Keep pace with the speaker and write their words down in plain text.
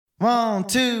1,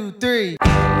 2, 3.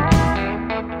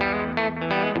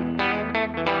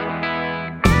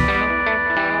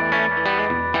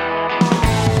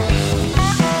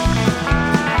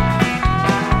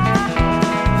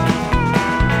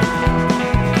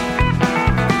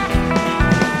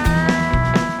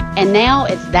 And now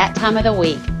it's that time of the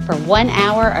week for 1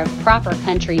 hour of proper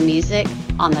country music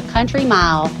on the Country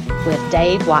Mile with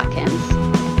Dave Watkins.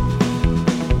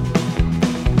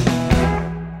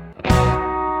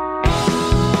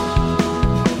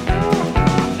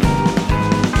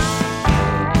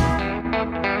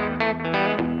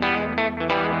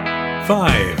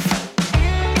 Five,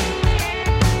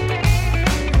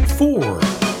 4, 3,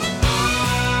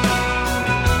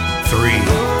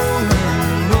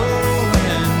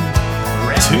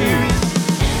 2,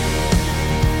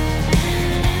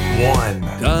 1.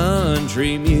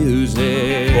 Country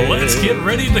music. Well, let's get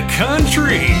ready to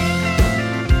country.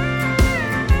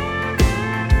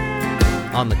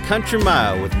 On the Country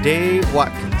Mile with Dave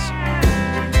Watkins.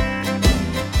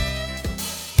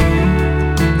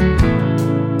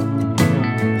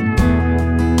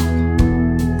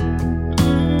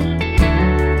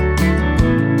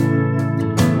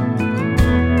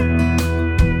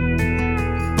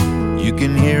 You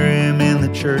can hear him in the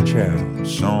church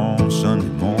house on Sunday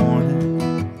morning.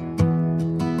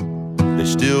 They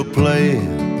still play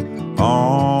it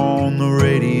on the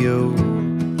radio.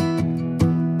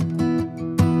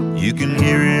 You can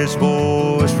hear his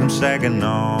voice from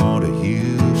Saginaw to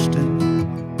Houston.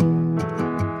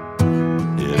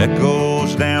 It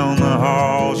echoes down the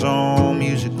halls on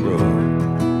Music Road.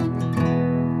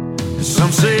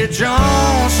 Some say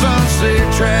John, some say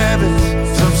Travis,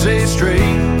 some say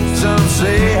Strait, some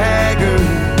say Haggard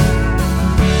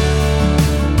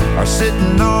are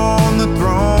sitting on the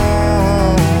throne.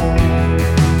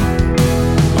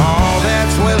 All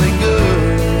that's well and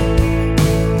good,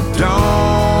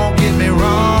 don't get me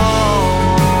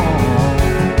wrong,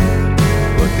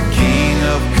 but the king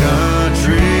of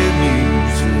country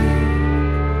music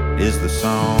is the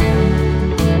song.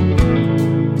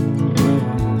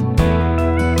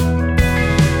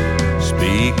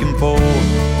 Speaking for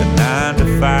the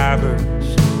 9-to-5ers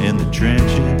in the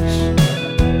trenches,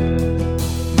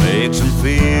 makes him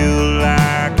feel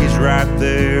like he's right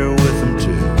there with them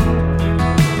too.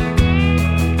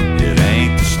 It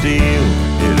ain't the steel,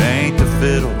 it ain't the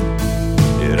fiddle,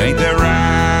 it ain't that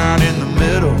right in the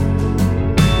middle.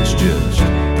 It's just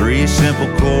 3 simple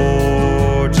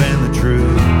chords and the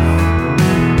truth.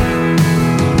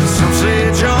 Some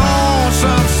say John,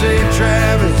 some say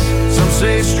Travis, some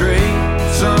say Strait,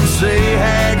 some say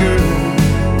Haggard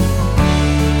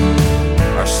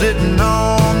are sitting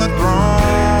on the throne.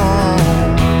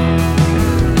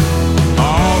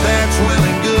 All that's well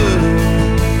and good,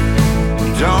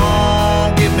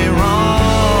 don't get me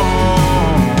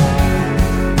wrong,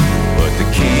 but the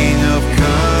king of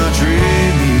country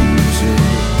music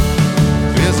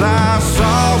is I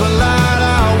saw the light,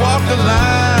 I walked the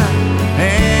line,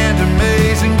 and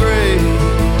amazing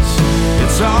grace,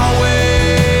 it's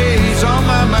always on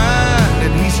my mind,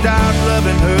 and he stopped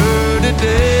loving her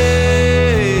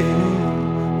today.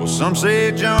 Well, some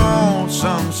say John,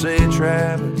 some say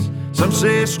Travis, some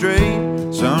say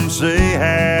Strait, some say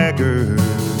Haggard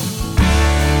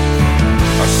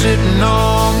are sitting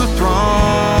on the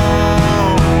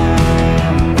throne.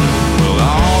 Well,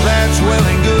 all that's well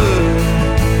and good,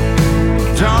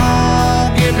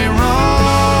 don't get me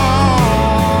wrong,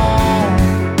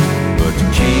 but the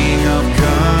king of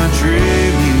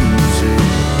country music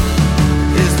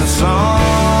is the song.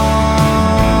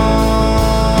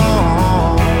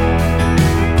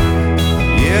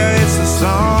 Yeah, it's the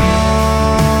song.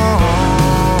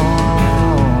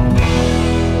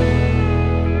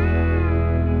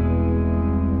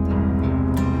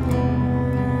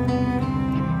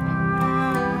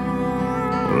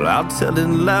 Well, I'll tell it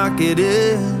like it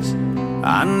is.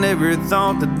 I never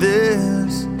thought that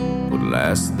this would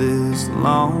last this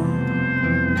long.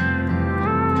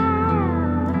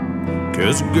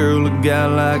 'Cause a girl, a guy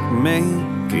like me,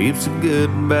 keeps a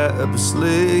good bit up his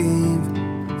sleeve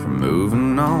for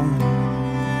moving on.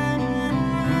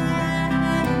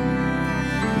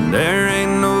 There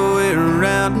ain't no way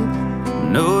around it,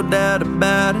 no doubt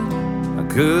about it, I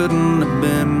couldn't have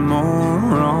been more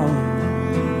wrong.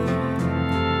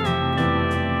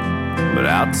 But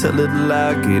I'll tell it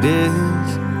like it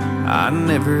is, I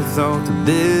never thought that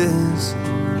this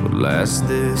would last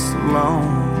this long.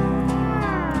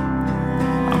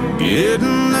 I'm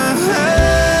getting the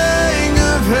hang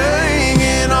of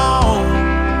hanging on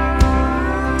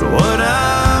to what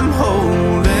I'm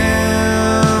holding,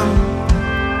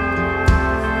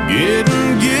 getting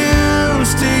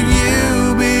used to you.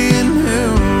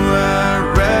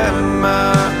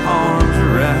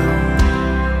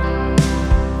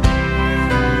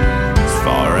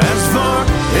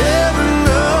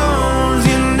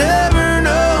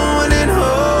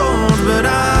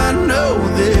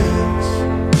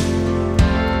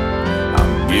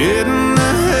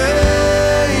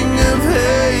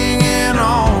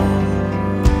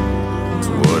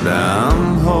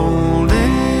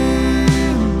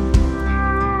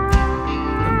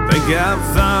 think I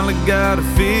finally got a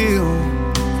feel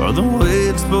for the way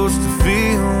it's supposed to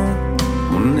feel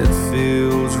when it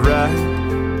feels right.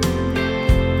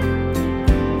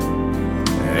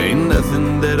 Ain't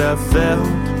nothing that I felt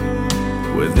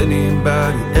with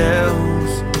anybody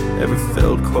else ever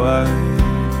felt quite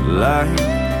like.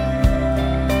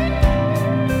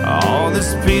 All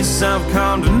this peace I've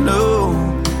come to know,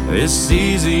 it's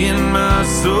easy in my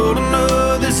soul to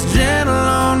know this gentle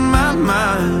on my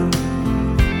mind.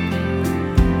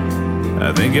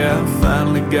 I think I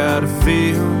finally got a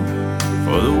feel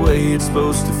for the way it's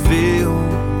supposed to feel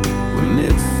when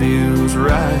it feels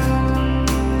right.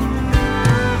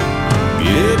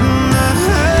 Getting the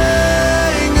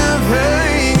hang of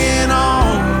hanging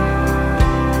on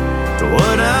to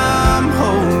what I'm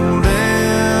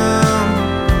holding.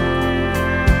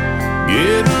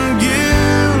 Getting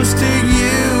used to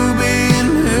you being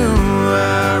who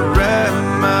I wrap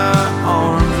my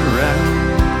arms around.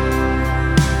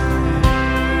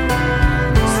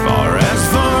 As far as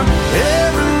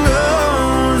forever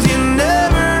goes, you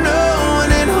never know when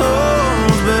it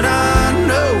holds, but I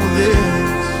know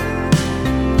this: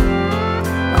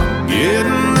 I'm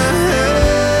getting the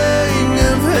hang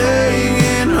of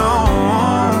hanging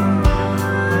on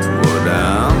to what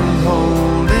I'm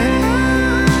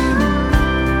holding.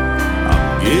 I'm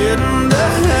getting the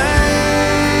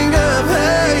hang of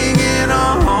hanging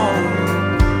on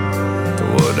to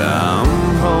what I'm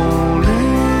holding.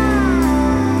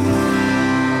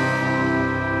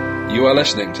 You are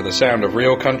listening to the sound of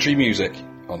real country music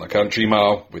on the Country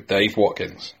Mile with Dave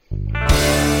Watkins.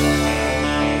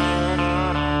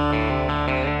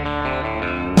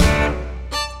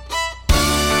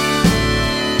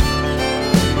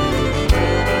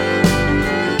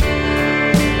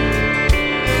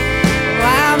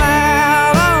 I'm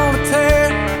out on a tear,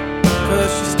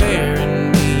 'cause she's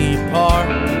tearing me apart.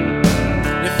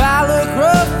 If I look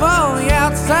rough on the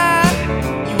outside,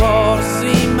 you ought to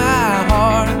see my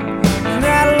heart. And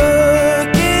that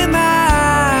look in my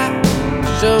eye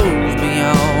shows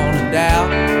beyond a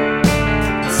doubt.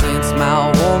 Since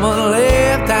my woman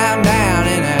left, I'm down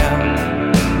and out.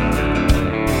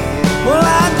 Well,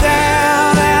 I'm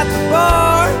down at the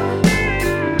bar,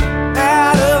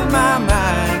 out of my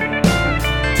mind,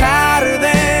 tighter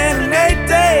than an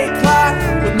 8-day clock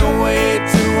with no way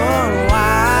to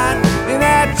unwind. And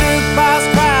that jukebox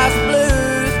cries the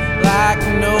blues like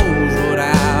it knows what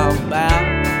I'm about.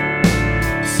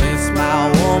 Since my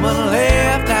woman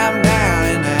left, I'm down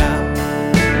and out.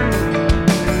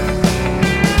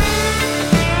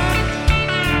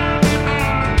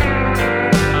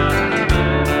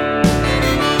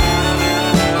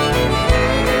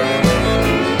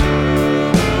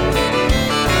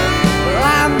 Well,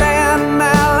 I'm down to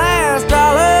my last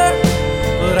dollar,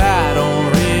 but I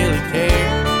don't really care.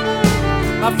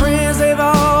 My friends, they've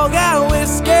all got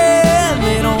whiskey, and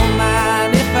they don't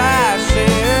mind if I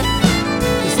share.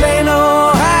 'Cause they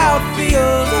know how it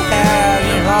feels to have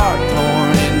your heart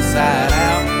torn inside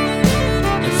out.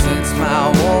 And since my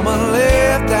woman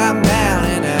left, I'm down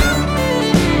and out.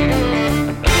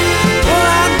 Well,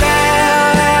 I'm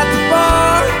down at the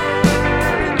bar,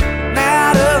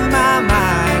 out of my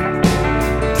mind,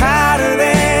 tighter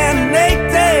than an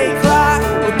 8-day clock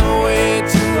with no way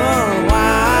to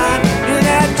unwind. And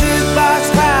that jukebox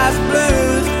cries the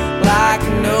blues like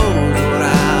it knows what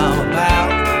I'm about.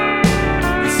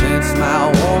 Since my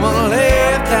woman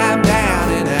left, I'm down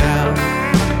and out.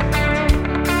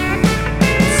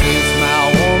 Since my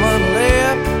woman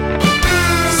left,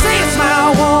 since my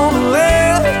woman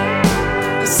left,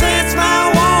 since my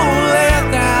woman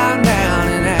left, I'm down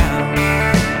and out.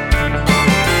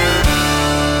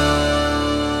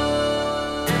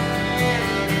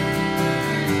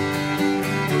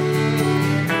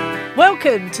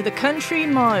 Welcome to the Country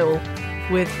Mile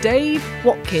with Dave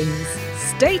Watkins.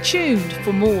 Stay tuned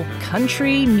for more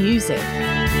country music.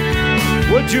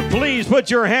 Would you please put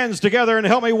your hands together and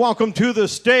help me welcome to the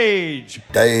stage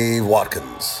Dave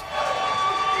Watkins.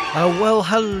 Well,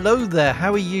 hello there.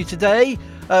 How are you today?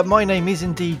 My name is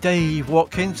indeed Dave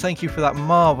Watkins. Thank you for that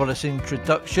marvellous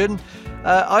introduction.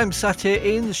 I'm sat here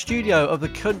in the studio of the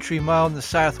Country Mile in the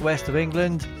southwest of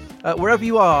England. Wherever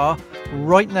you are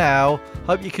right now,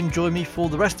 hope you can join me for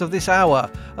the rest of this hour.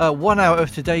 1 hour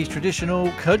of today's traditional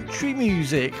country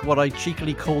music, what I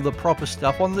cheekily call the proper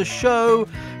stuff on the show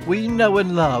we know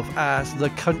and love as the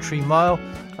Country Mile.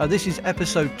 This is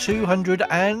episode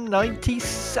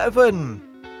 297,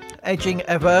 edging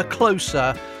ever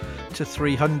closer to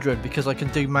 300 because I can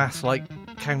do maths like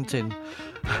counting.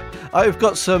 I've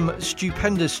got some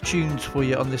stupendous tunes for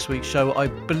you on this week's show. I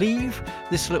believe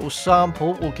this little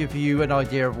sample will give you an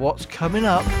idea of what's coming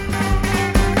up.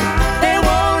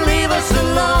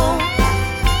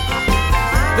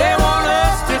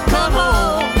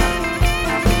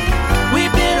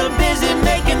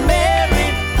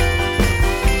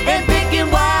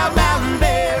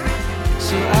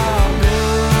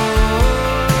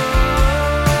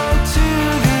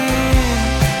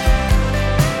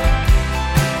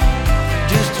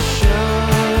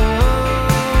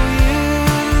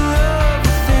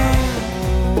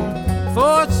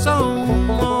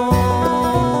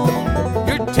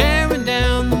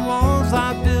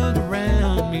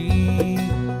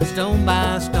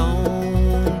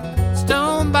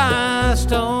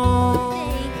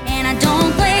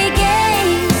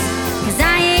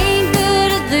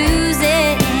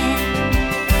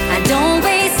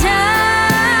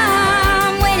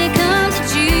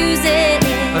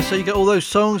 So you get all those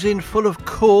songs in full of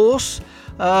course,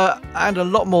 and a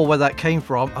lot more where that came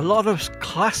from. A lot of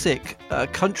classic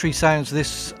country sounds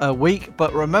this week,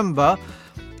 but remember,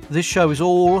 this show is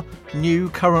all new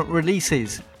current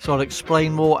releases, so I'll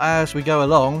explain more as we go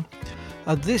along.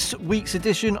 This week's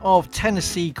edition of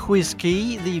Tennessee Quiz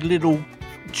Key, the little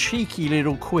cheeky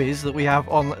little quiz that we have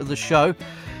on the show,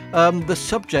 the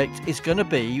subject is going to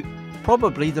be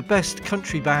probably the best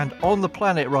country band on the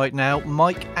planet right now,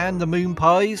 Mike and the Moon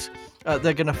Pies.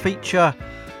 They're going to feature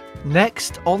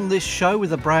next on this show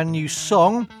with a brand new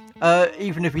song.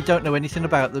 Even if you don't know anything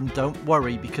about them, don't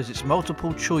worry, because it's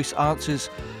multiple choice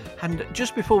answers. And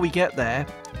just before we get there,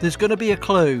 there's going to be a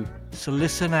clue. So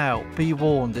listen out, be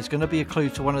warned. There's going to be a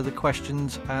clue to one of the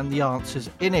questions and the answers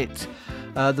in it.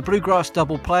 The Bluegrass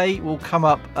Double Play will come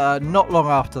up not long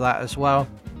after that as well.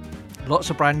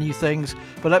 Lots of brand new things,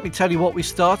 but let me tell you what we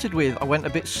started with. I went a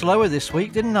bit slower this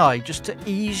week, didn't I? Just to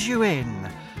ease you in.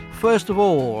 First of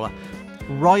all,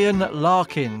 Ryan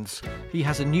Larkins. He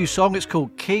has a new song. It's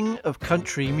called King of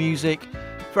Country Music.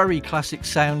 Very classic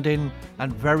sounding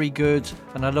and very good.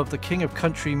 And I love the King of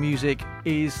Country Music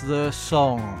is the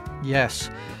song.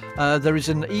 Yes. There is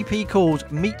an EP called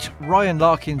Meet Ryan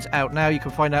Larkins out now. You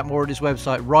can find out more at his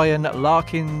website,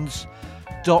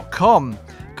 ryanlarkins.com.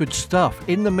 Good stuff.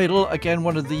 In the middle, again,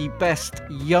 one of the best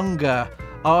younger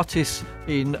artists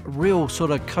in real sort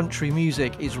of country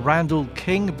music is Randall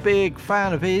King. Big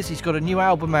fan of his. He's got a new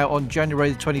album out on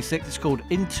January the 26th. It's called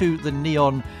Into the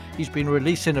Neon. He's been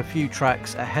releasing a few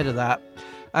tracks ahead of that.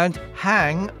 And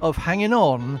Hang of Hanging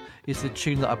On is the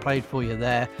tune that I played for you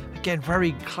there. Again,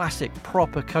 very classic,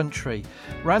 proper country.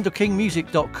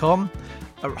 RandallKingMusic.com.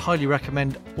 I highly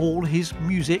recommend all his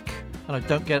music, and I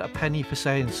don't get a penny for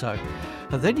saying so.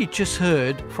 And then you just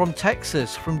heard from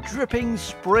Texas, from Dripping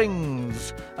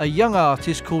Springs, a young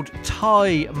artist called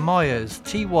Ty Myers,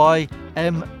 Tymyers.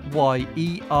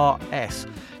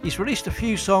 He's released a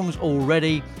few songs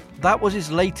already. That was his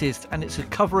latest, and it's a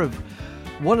cover of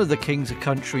one of the kings of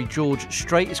country, George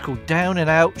Strait. It's called Down and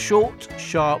Out, short,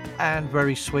 sharp, and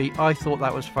very sweet. I thought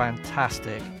that was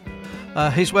fantastic.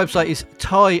 His website is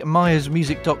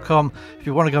TyMyersMusic.com if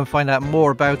you want to go and find out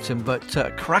more about him, but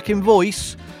cracking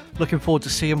voice. Looking forward to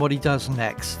seeing what he does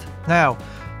next. Now,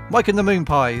 Mike and the Moon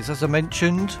Pies, as I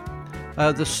mentioned,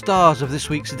 the stars of this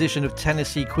week's edition of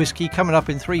Tennessee Quiz Key, coming up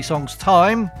in 3 songs'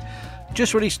 time.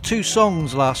 Just released 2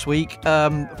 songs last week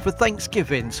for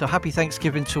Thanksgiving, so happy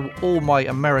Thanksgiving to all my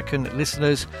American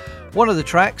listeners. One of the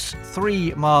tracks,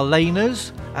 3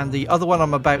 Marlenas, and the other one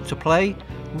I'm about to play,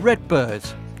 Redbird.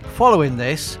 Following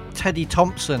this, Teddy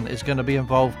Thompson is going to be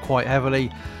involved quite heavily.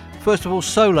 First of all,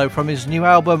 solo from his new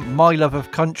album, My Love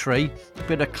of Country, a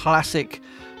bit of classic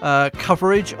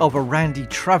coverage of a Randy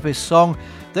Travis song.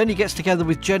 Then he gets together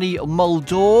with Jenny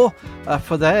Muldaur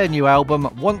for their new album,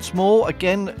 Once More.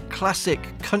 Again, classic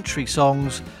country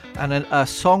songs, and a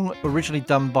song originally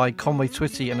done by Conway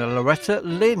Twitty and Loretta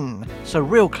Lynn. So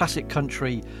real classic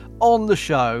country on the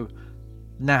show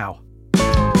now.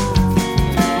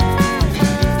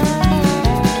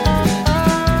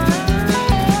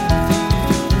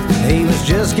 He was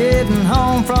just getting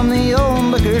home from the old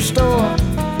liquor store.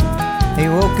 He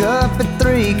woke up at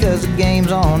 3 'cause the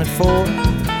game's on at 4.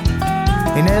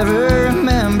 He never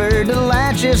remembered to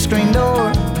latch his screen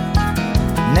door.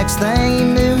 Next thing he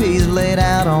knew, he's laid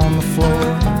out on the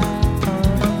floor.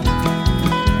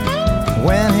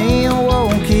 When he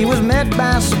awoke, he was met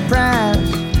by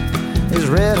surprise. His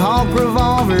Red Hawk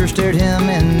revolver stared him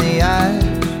in the eyes,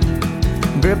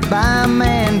 gripped by a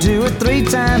man 2 or 3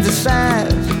 times his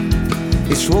size.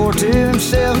 He swore to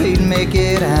himself he'd make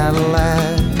it out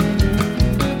alive.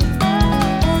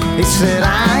 He said,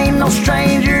 I ain't no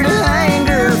stranger to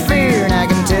anger or fear, and I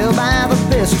can tell by the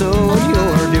pistol what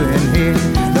you're doing here.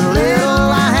 The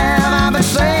little I have I've been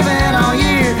saving all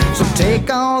year, so take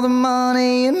all the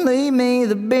money and leave me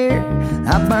the beer.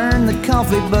 I burned the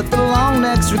coffee but the long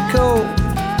necks are cold,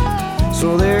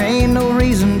 so there ain't no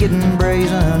reason getting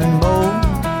brazen and bold.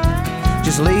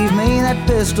 Just leave me that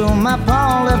pistol my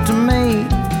pa left to me,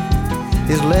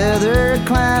 his leather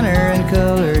recliner and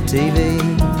color TV.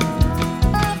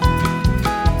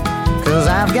 'Cause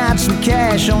I've got some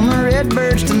cash on the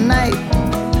Redbirds tonight.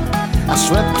 I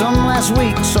swept them last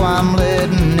week, so I'm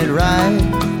letting it ride.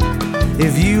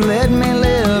 If you let me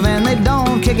live and they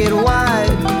don't kick it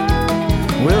wide,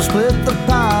 we'll split the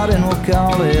pot and we'll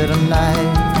call it a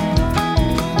night.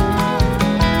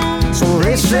 So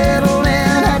they settled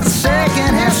in at the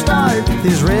second half start,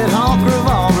 his Red Hawk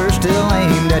revolver still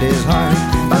aimed at his heart.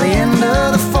 By the end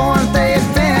of the 4th, they had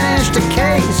finished the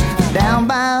case. Down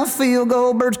by a field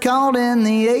goal, Birds called in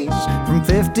the ace. From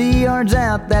 50 yards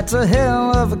out, that's a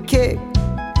hell of a kick.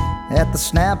 At the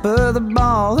snap of the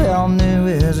ball, they all knew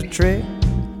it was a trick.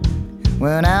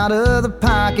 Went out of the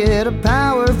pocket, a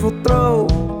powerful throw.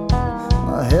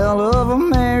 A hell of a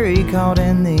Mary caught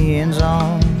in the end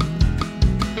zone.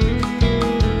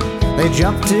 They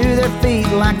jumped to their feet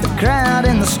like the crowd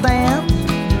in the stand,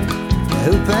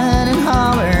 hooping and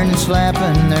hollering and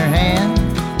slapping their hand.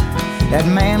 That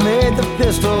man laid the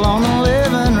pistol on the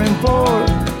living room floor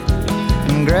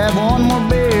and grabbed one more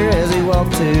beer as he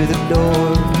walked to the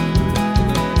door.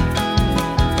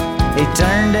 He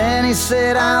turned and he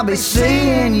said, "I'll be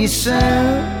seeing you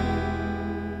soon."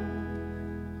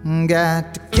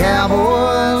 Got the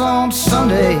Cowboys on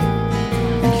Sunday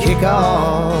and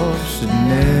kickoffs at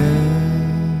noon.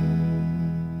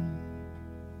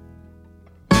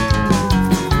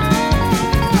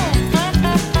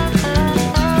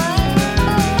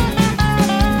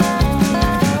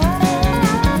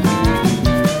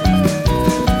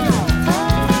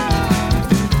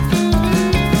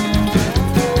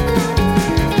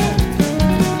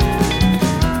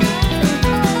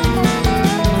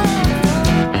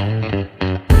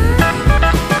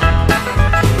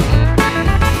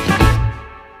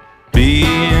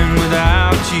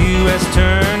 Has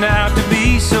turned out to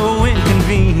be so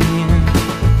inconvenient,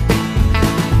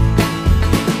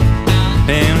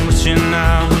 and wishing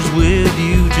I was with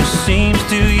you just seems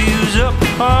to use up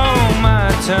all my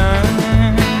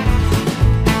time.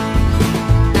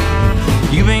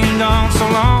 You've been gone so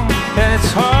long that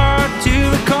it's hard to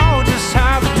recall just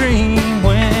how the dream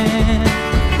went,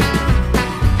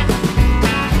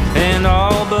 and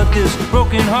all but this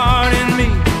broken heart in me,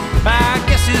 I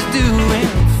guess is doing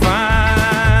fine.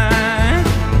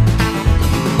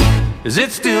 Is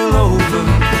it still over?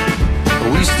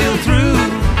 Are we still through?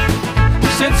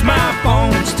 Since my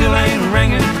phone still ain't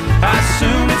ringing, I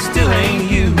assume it still ain't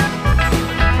you.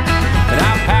 And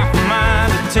I'm half a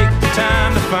mind to take the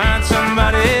time to find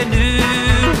somebody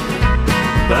new,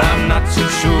 but I'm not too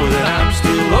sure that I'm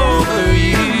still over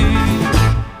you.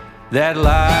 That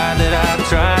lie that I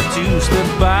tried to slip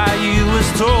by you was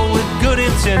told with good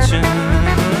intentions.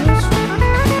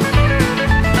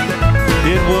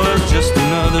 It was just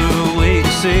another way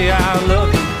to say I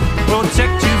love you,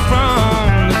 protect you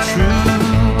from the truth.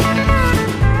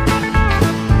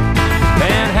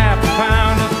 And half a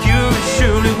pound of cure is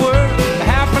surely worth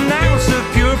half an ounce of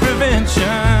pure prevention.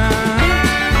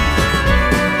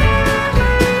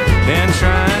 And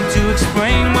trying to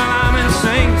explain why I'm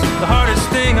insane is the hardest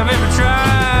thing I've ever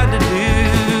tried to do.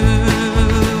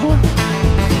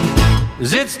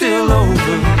 Is it still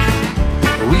over?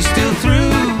 Are we still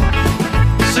through?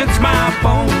 Since my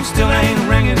phone still ain't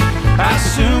ringing, I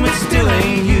assume it still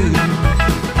ain't you.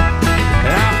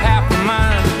 And I'm half a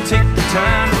mind to take the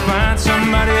time to find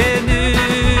somebody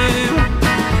new,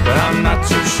 but I'm not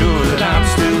too sure that I'm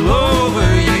still over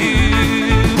you.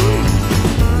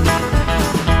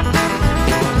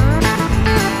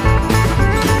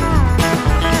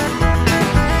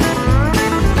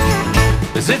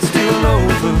 Is it still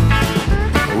over?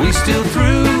 Are we still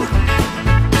through?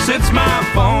 Since my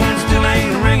phone still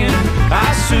ain't ringing,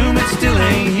 I assume it still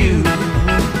ain't you.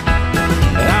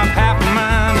 And I'm half a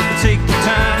mind to take the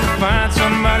time to find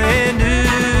somebody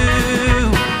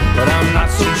new, but I'm not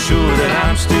so sure that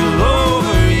I'm still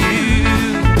over you.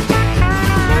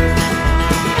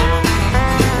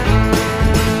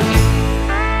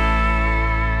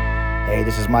 Hey,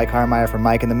 this is Mike Harmeyer from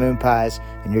Mike and the Moon Pies,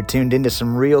 and you're tuned into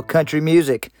some real country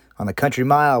music on the Country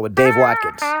Mile with Dave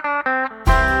Watkins.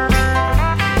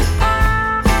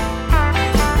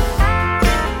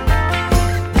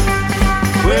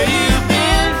 Where you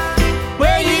been?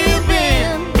 Where you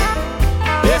been?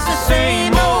 It's the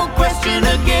same old question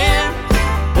again.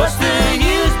 What's the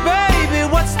use, baby?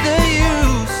 What's the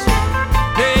use?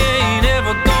 They ain't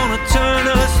ever gonna turn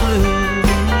us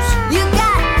loose. You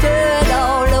got dirt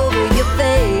all over your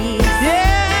face.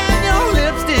 Yeah, and your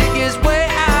lipstick is way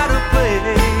out of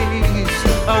place.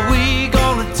 Are we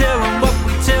gonna tell them what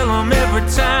we tell them every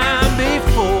time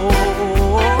before?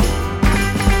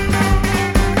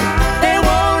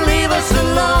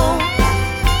 Alone.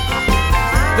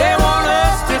 They want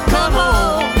us to come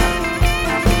home.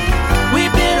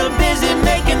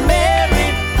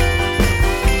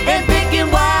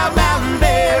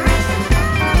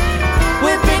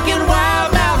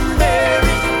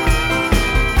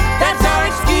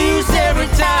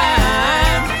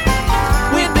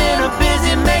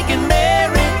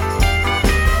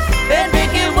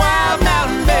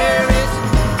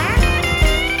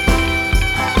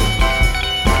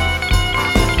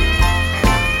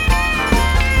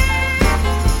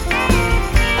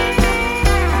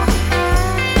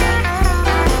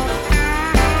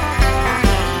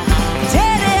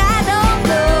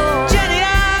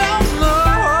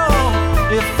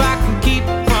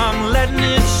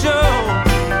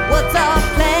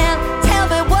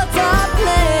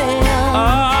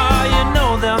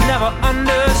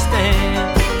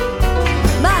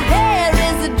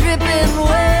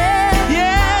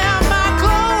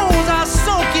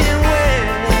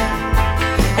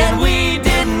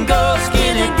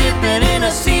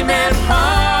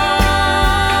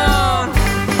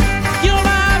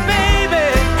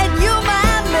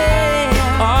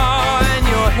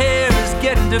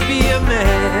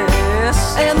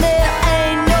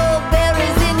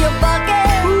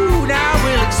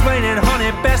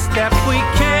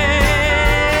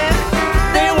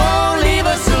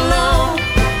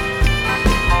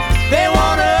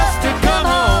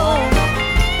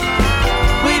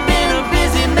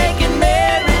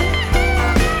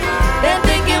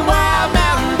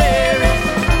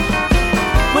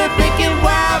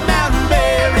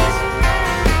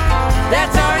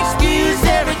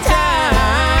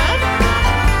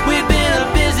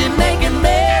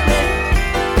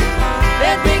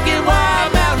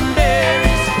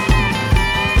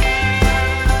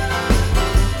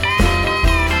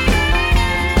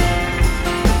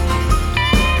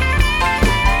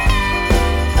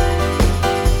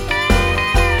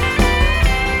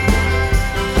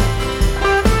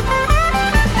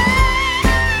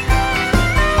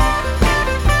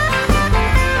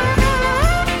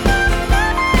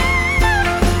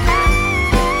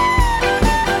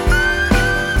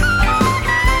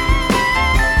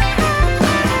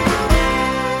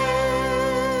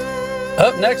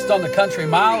 Up next on the Country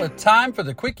Mile, it's time for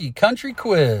the Quickie Country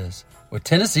Quiz with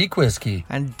Tennessee Quizkey.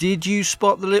 And did you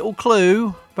spot the little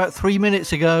clue about 3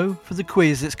 minutes ago for the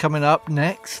quiz that's coming up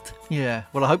next? Yeah,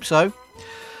 well, I hope so.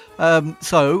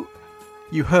 So,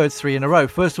 you heard 3 in a row.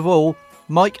 First of all,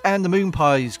 Mike and the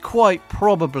Moonpies, quite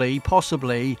probably,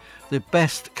 possibly, the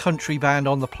best country band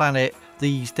on the planet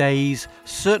these days.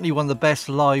 Certainly one of the best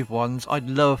live ones.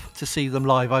 I'd love to see them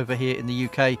live over here in the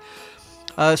UK.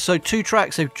 So 2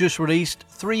 tracks they've just released,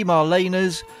 3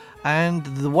 Marlenas, and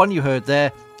the one you heard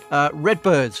there,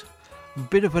 Redbirds. A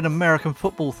bit of an American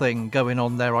football thing going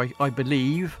on there, I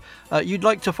believe. You'd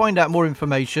like to find out more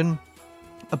information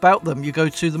about them, you go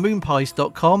to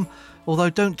themoonpies.com, although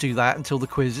don't do that until the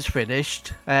quiz is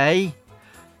finished.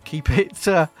 Keep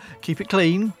it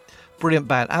clean. Brilliant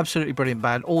band, absolutely brilliant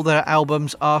band. All their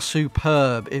albums are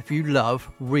superb if you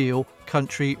love real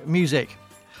country music.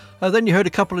 Then you heard a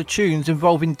couple of tunes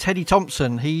involving Teddy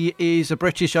Thompson. He is a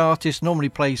British artist, normally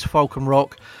plays folk and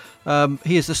rock.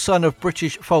 He is the son of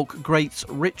British folk greats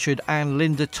Richard and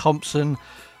Linda Thompson.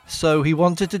 So he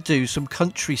wanted to do some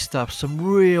country stuff, some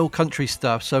real country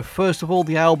stuff. So first of all,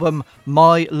 the album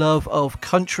My Love of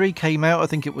Country came out, I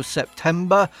think it was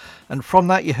September. And from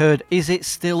that you heard Is It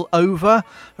Still Over?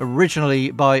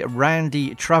 Originally by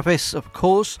Randy Travis, of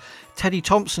course.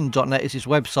 TeddyThompson.net is his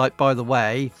website, by the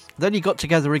way. Then he got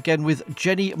together again with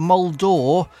Jenny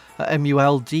Muldaur,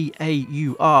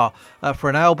 Muldaur, for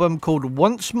an album called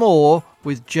Once More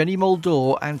with Jenny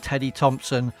Muldaur and Teddy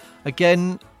Thompson.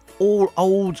 Again, all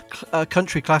old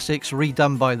country classics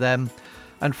redone by them.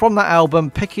 And from that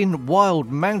album, Picking Wild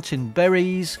Mountain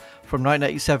Berries from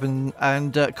 1987,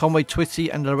 and Conway Twitty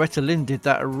and Loretta Lynn did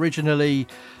that originally.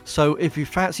 So if you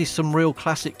fancy some real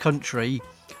classic country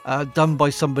done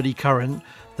by somebody current,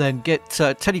 then get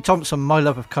Teddy Thompson, My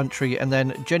Love of Country, and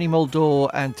then Jenny Muldaur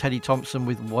and Teddy Thompson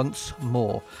with Once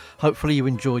More. Hopefully you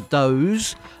enjoyed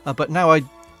those, but now I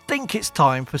think it's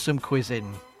time for some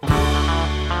quizzing.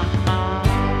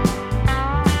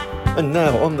 And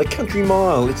now on the Country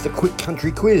Mile, it's the Quick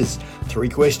Country Quiz. 3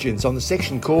 questions on the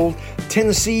section called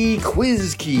Tennessee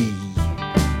Quizkey.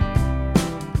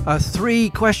 3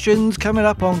 questions coming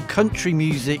up on country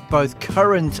music, both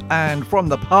current and from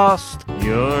the past.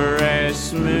 You're as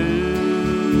smooth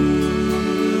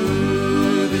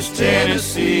as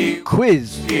Tennessee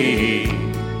Quiz.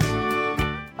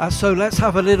 So let's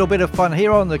have a little bit of fun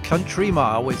here on the Country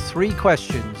Mile with 3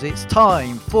 questions. It's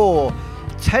time for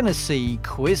Tennessee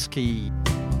Quizkey.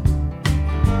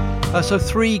 So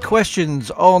 3 questions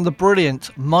on the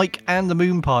brilliant Mike and the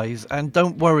Moonpies, and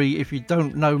don't worry if you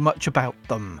don't know much about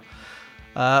them,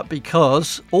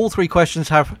 because all 3 questions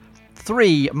have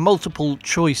 3 multiple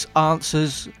choice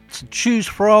answers to choose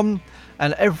from,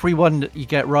 and every one that you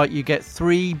get right, you get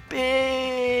 3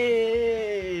 big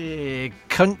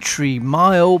Country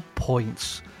Mile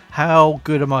points. How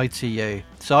good am I to you?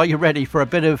 So are you ready for a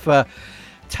bit of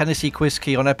Tennessee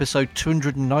Quizkey on episode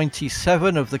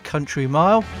 297 of the Country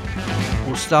Mile?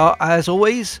 We'll start, as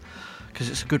always, because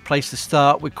it's a good place to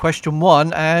start, with question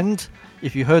 1. And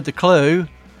if you heard the clue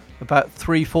about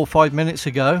 3, 4, 5 minutes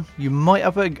ago, you might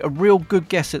have a real good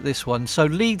guess at this one. So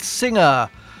lead singer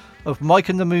of Mike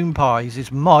and the Moonpies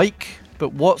is Mike,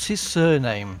 but what's his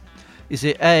surname? Is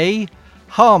it A,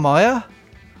 Harmeyer?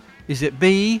 Is it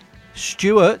B,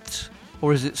 Stewart?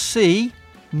 Or is it C,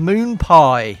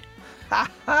 Moonpie?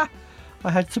 I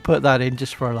had to put that in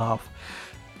just for a laugh.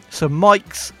 So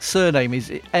Mike's surname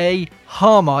is A,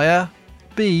 Harmeyer,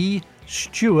 B,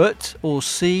 Stewart, or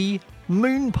C,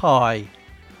 Moonpie?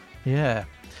 Yeah.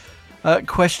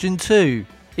 Question 2.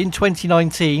 In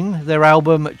 2019, their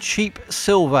album Cheap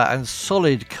Silver and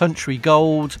Solid Country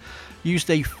Gold used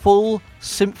a full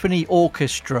symphony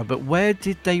orchestra, but where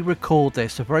did they record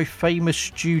this? A very famous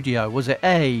studio. Was it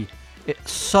A,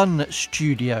 Sun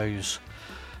Studios?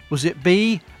 Was it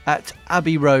B, at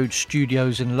Abbey Road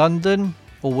Studios in London?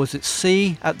 Or was it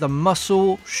C, at the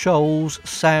Muscle Shoals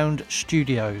Sound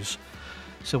Studios?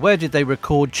 So where did they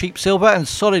record Cheap Silver and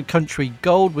Solid Country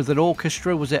Gold with an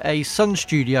orchestra? Was it A, Sun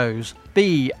Studios,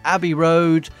 B, Abbey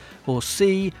Road, or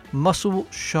C, Muscle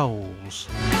Shoals?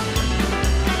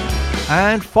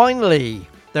 And finally,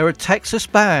 they're a Texas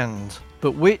band,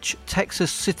 but which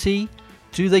Texas city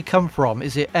do they come from?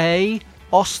 Is it A,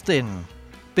 Austin,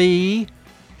 B,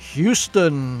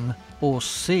 Houston, or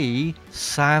C,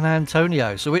 San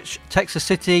Antonio? So which Texas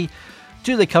city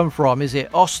do they come from? Is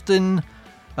it Austin,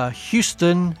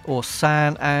 Houston, or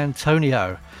San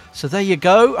Antonio? So there you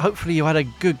go. Hopefully you had a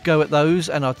good go at those,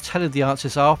 and I'll tell you the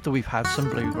answers after we've had some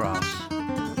bluegrass.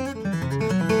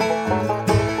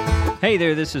 Hey, Hey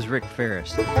there, this is Rick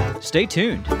Ferris. Stay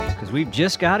tuned, because we've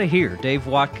just got to hear Dave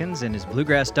Watkins and his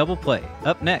Bluegrass Double Play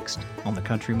up next on the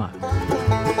Country Mile.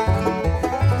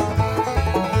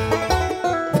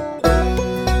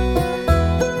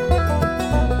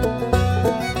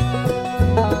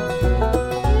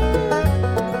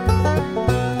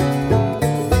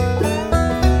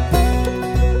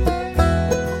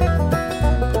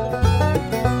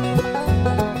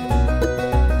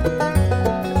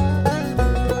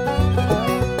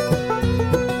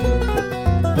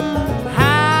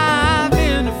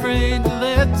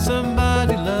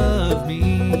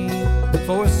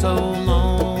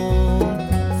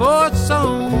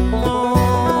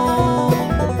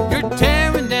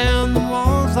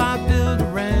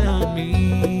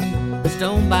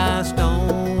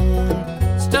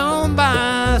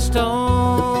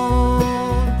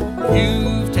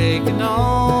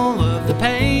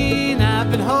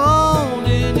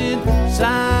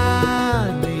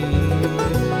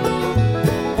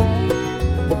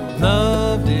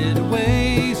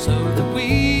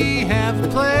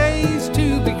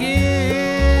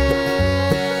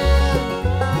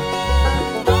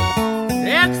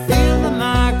 It's feeling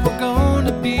like we're going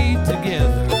to be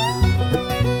together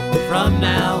from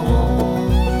now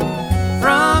on.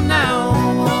 From now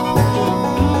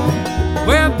on,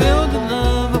 we're building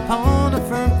love upon a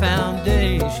firm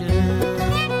foundation,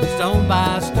 stone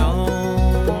by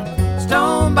stone,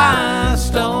 stone by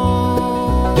stone.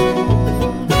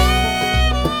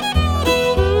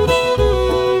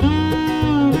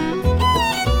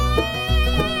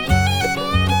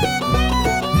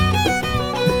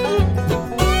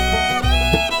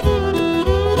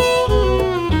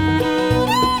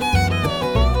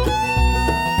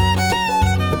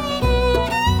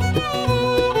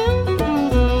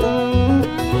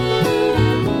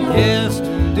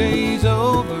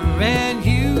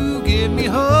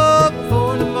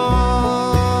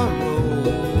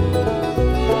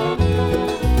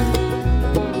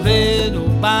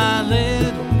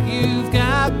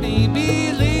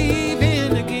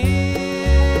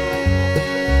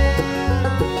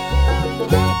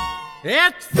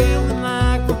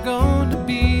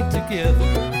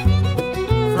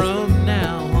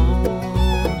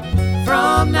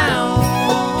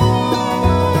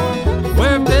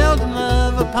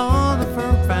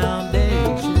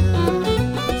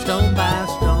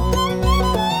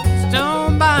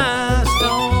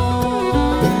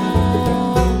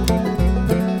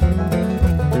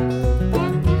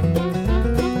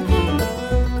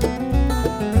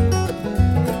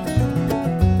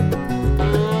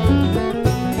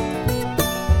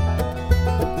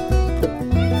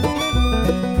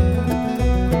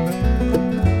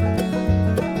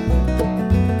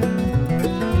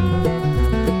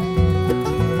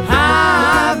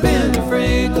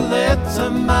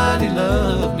 Somebody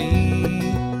loved me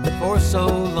for so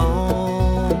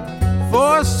long,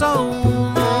 for so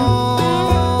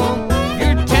long.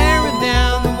 You're tearing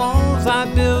down the walls I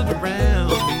built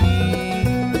around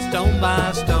me, stone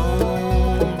by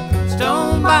stone,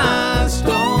 stone by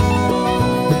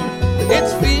stone.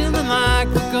 It's feeling like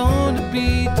we're going to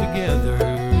be together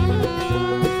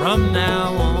from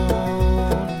now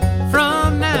on.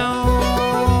 From now on.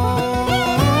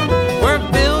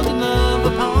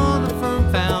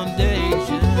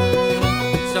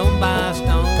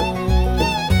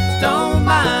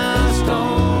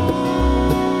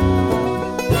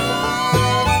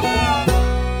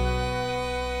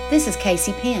 This is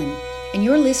Casey Penn, and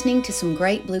you're listening to some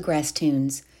great bluegrass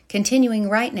tunes, continuing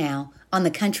right now on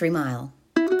the Country Mile.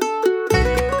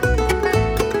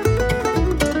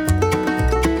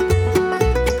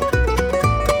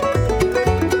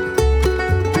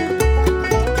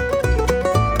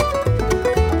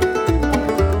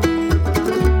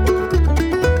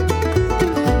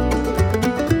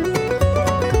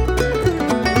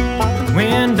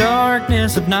 When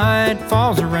darkness of night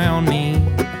falls around me,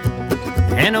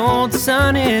 and old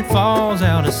sun, it falls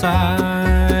out of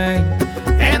sight,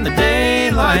 and the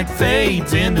daylight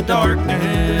fades into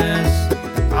darkness,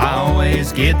 I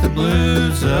always get the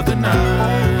blues of the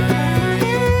night.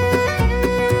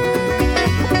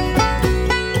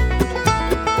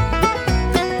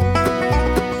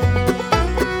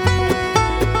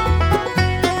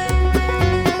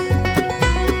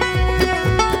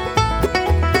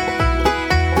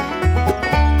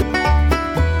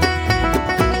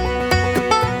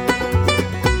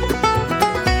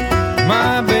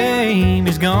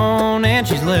 Gone and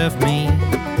she's left me.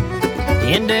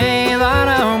 In daylight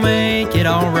I'll make it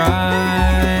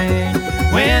alright.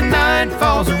 When night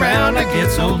falls around I get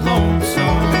so lonesome,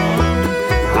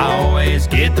 I always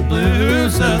get the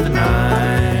blues of the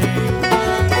night.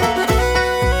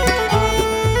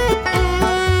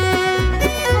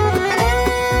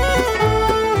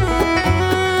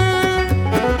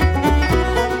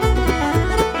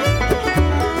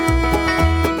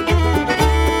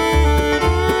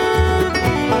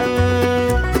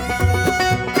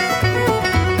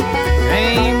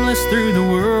 through the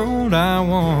world I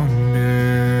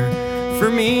wander. For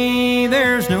me,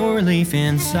 there's no relief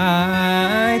in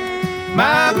sight.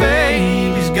 My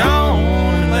baby's gone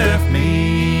and left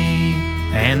me,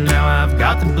 and now I've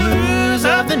got the blues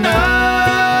of the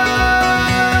night.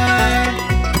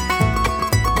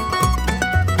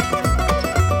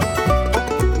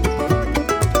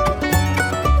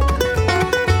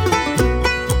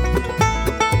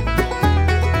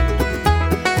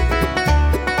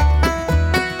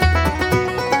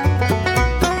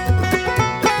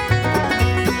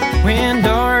 When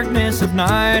darkness of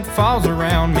night falls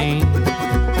around me,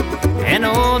 and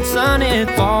old sun it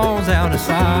falls out of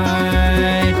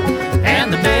sight,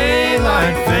 and the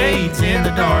daylight fades in the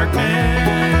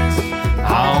darkness,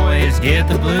 I always get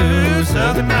the blues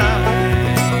of the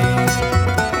night.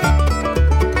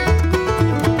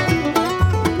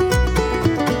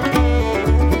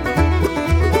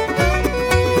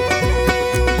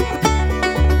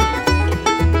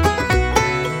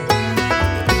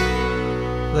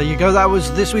 There you go, that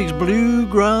was this week's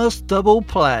Bluegrass Double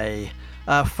Play.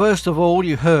 First of all,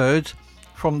 you heard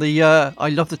from the, I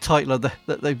love the title of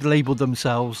that they've labelled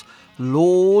themselves,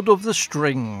 Lord of the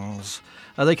Strings.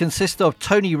 They consist of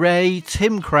Tony Ray,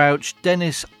 Tim Crouch,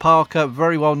 Dennis Parker,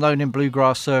 very well known in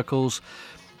bluegrass circles.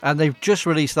 And they've just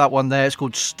released that one there. It's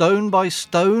called Stone by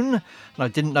Stone. And I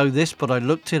didn't know this, but I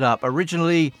looked it up.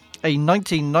 Originally a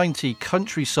 1990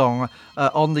 country song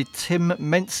on the Tim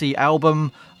Mency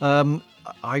album.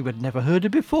 I would never heard it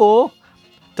before.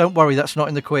 Don't worry, that's not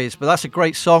in the quiz, but that's a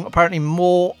great song. Apparently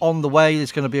more on the way.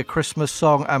 There's going to be a Christmas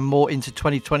song and more into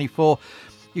 2024.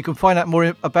 You can find out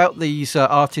more about these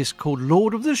artists called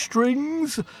Lord of the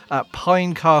Strings at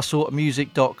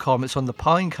pinecastlemusic.com. It's on the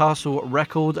Pinecastle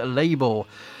record label.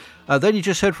 Then you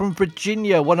just heard from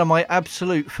Virginia, one of my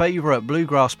absolute favourite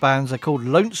bluegrass bands. They're called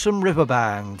Lonesome River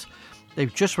Band.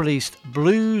 They've just released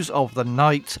Blues of the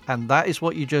Night, and that is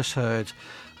what you just heard.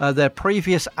 Their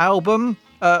previous album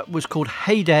was called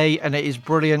Heyday, and it is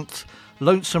brilliant.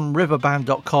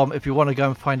 LonesomeRiverBand.com if you want to go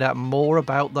and find out more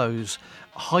about those.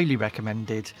 Highly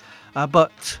recommended.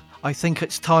 But I think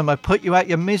it's time I put you out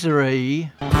your misery.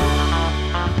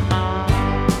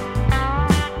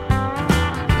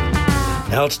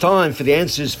 Now it's time for the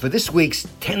answers for this week's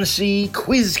Tennessee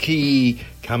Quiz Key,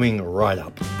 coming right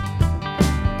up.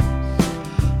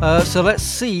 So let's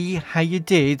see how you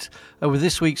did with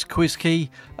this week's Quiz Key,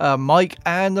 Mike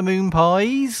and the Moon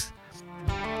Pies.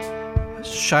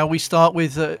 Shall we start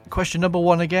with question number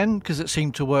 1 again? Because it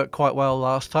seemed to work quite well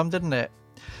last time, didn't it?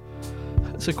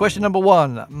 So question number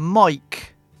 1.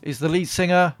 Mike is the lead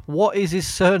singer. What is his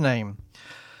surname?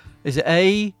 Is it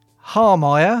A,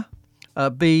 Harmeyer,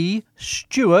 B,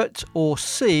 Stewart, or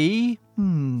C,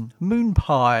 Moon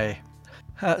Pie?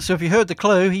 So if you heard the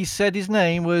clue, he said his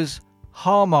name was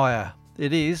Harmeyer.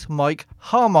 It is Mike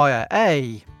Harmeyer.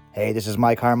 A. Hey, this is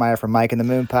Mike Harmeyer from Mike and the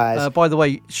Moon Pies. By the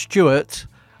way, Stewart,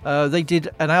 they did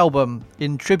an album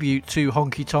in tribute to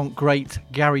honky tonk great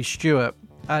Gary Stewart,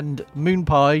 and Moon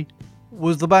Pie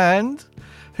was the band.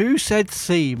 Who said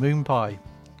C, Moon Pie?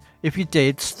 If you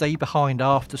did, stay behind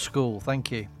after school.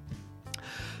 Thank you.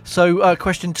 So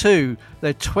question 2,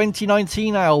 their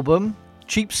 2019 album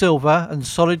Cheap Silver and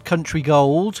Solid Country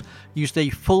Gold used a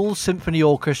full symphony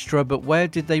orchestra, but where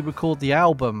did they record the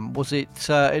album? Was it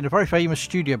in a very famous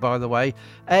studio, by the way?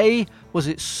 A, was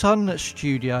it Sun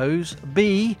Studios,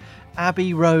 B,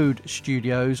 Abbey Road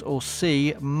Studios, or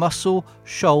C, Muscle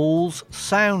Shoals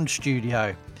Sound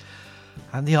Studio?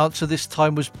 And the answer this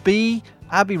time was B,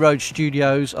 Abbey Road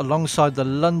Studios, alongside the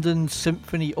London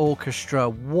Symphony Orchestra.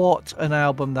 What an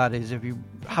album that is. If you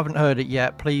haven't heard it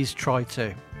yet, please try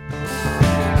to.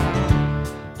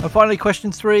 And finally,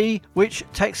 question 3, which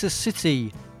Texas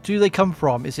city do they come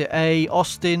from? Is it A,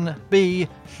 Austin, B,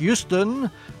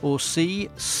 Houston, or C,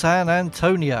 San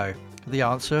Antonio? The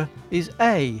answer is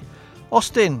A,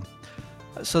 Austin.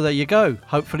 So there you go.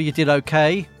 Hopefully you did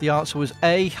okay. The answer was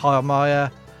A,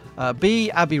 Harmeyer, B,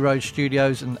 Abbey Road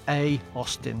Studios, and A,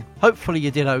 Austin. Hopefully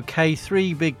you did okay.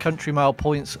 3 big Country Mile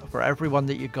points for everyone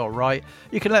that you got right.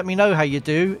 You can let me know how you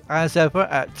do, as ever,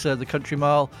 at the Country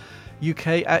Mile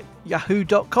UK at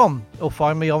yahoo.com, or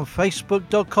find me on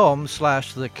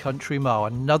facebook.com/The Country Mile.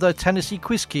 Another Tennessee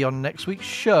Quiz Key on next week's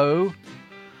show.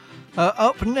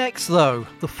 Up next, though,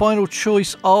 the final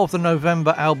choice of the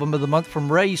November album of the month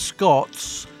from Ray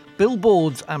Scott's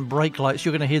Billboards and Brake Lights.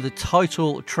 You're going to hear the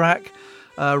title track.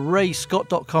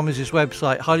 RayScott.com is his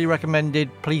website. Highly recommended.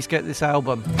 Please get this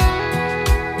album.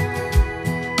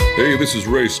 Hey, this is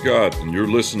Ray Scott, and you're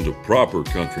listening to proper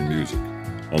country music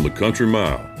on the Country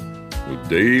Mile with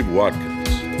Dave Watkins.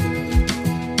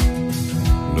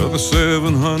 Another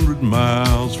 700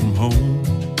 miles from home,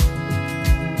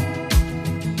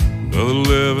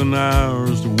 another 11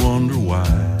 hours to wonder why.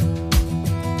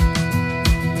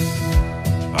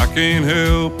 I can't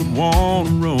help but want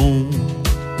to roam,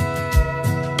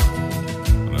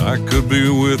 and I could be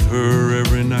with her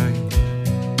every night.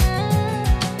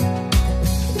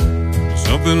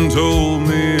 Something told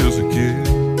me as a kid,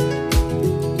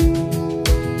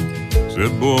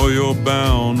 said, boy, you're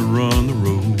bound to run the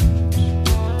roads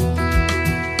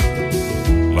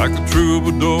like the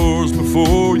troubadours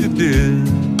before you did.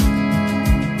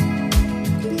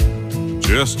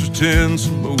 Chester tends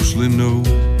to mostly know.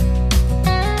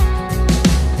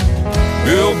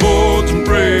 Billboards and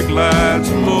brake lights,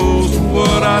 and most of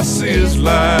what I see as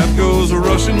life goes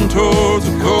rushing towards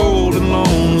a cold and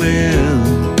lonely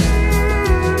end.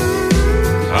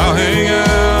 I'll hang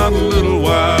out a little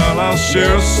while, I'll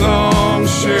share a song,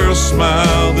 share a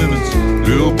smile, then it's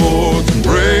billboards and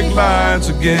brake lights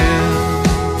again.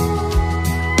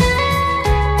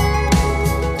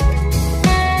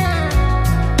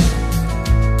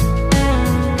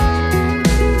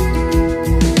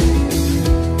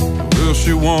 Will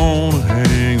she wanna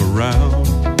hang around?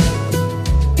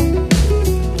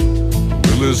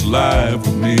 Will this life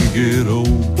with me get old?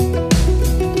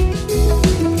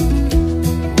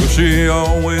 She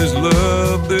always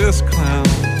loved this clown.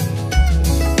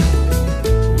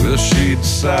 Will she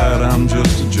decide I'm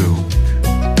just a joke?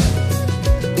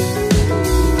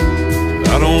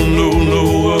 I don't know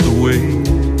no other way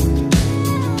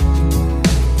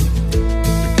to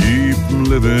keep from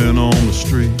living on the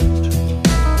street.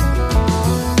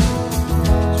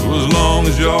 So as long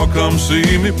as y'all come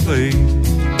see me play,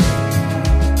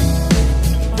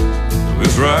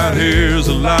 this right here's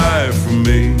a life for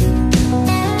me.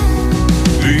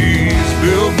 These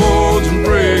billboards and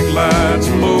brake lights,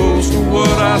 most of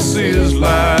what I see as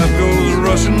life goes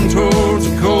rushing towards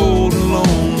a cold and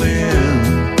lonely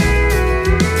end.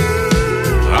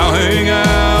 I'll hang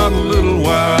out a little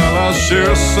while, I'll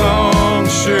share a song,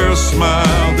 share a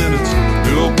smile, then it's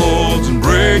billboards and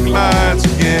brake lights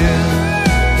again.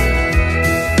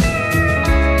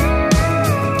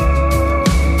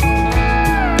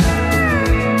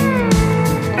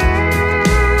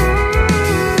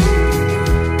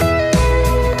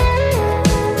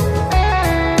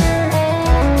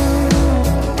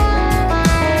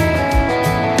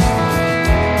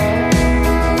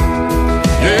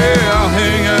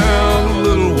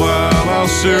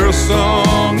 Share a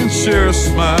song and share a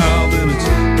smile, then it's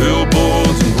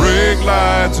billboards and brake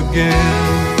lights again.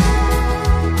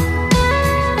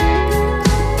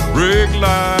 Brake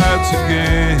lights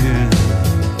again.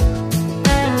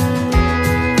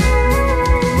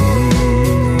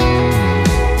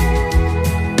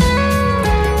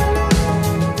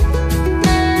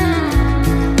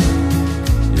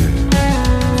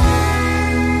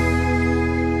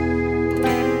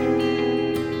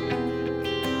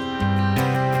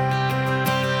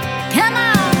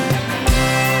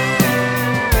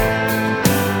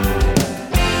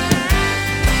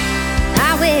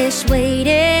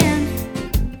 Waiting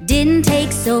didn't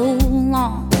take so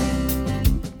long.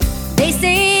 They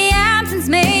say absence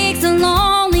makes a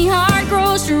lonely heart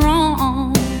grow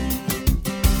strong.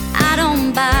 I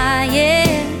don't buy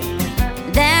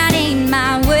it, that ain't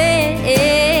my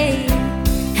way.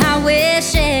 I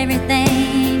wish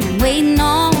everything I'm waiting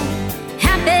on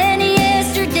happened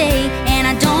yesterday. And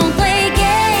I don't play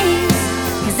games,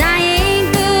 'cause I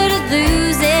ain't good at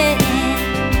losing.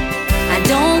 I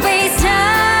don't waste time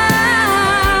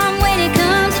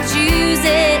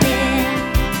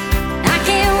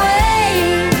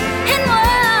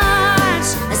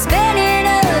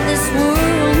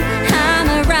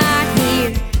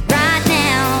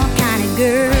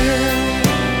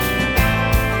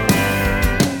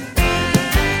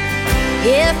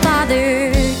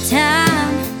Father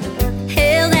Time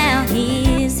held out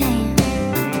his hand,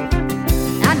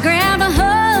 I'd grab a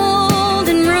hold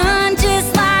and run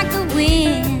just like the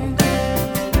wind.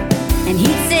 And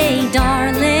he'd say,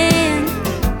 darling,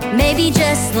 maybe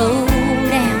just slow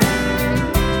down.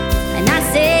 And I'd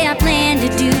say I plan to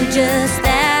do just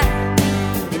that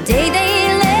the day they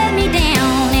let me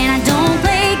down. And I don't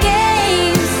play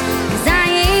games, 'cause I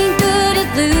ain't good at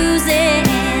losing.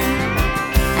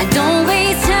 I don't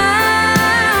waste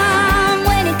time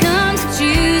when it comes to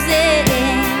choosing.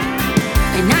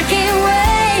 And I can't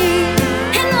wait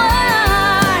and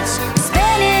watch the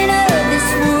spinning of this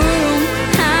world.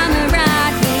 I'm a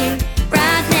right here,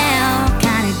 right now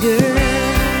kind of girl.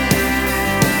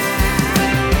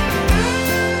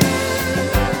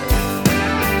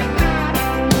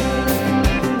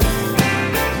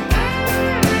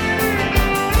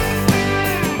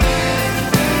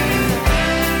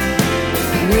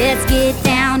 Let's get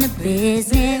down to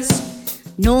business.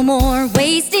 No more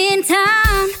wasting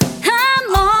time,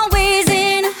 I'm always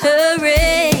in a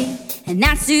hurry, and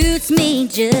that suits me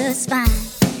just fine.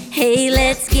 Hey,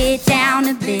 let's get down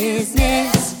to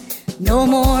business. No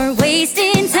more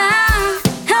wasting time,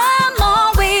 I'm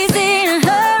always in a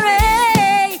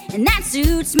hurry, and that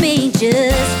suits me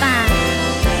just fine.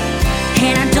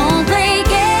 And I don't play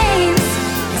games,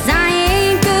 'cause I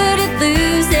ain't good at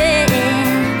losing.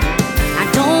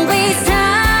 I don't waste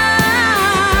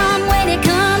time when it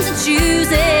comes to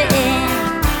choosing.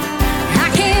 I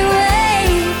can't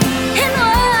wait and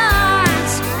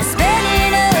watch the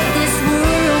spinning of this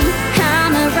world.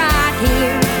 I'm a right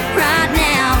here, right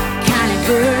now kind of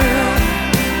girl.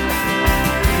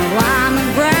 Oh, I'm a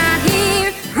right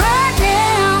here, right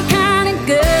now kind of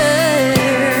girl.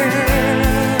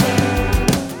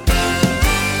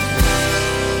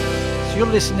 So you're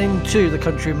listening to The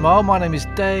Country Mile. My name is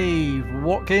Dave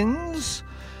Watkins,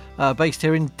 based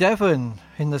here in Devon,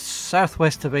 in the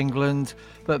southwest of England,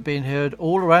 but being heard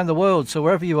all around the world. So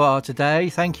wherever you are today,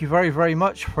 thank you very, very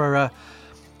much for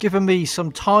giving me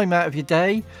some time out of your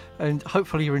day, and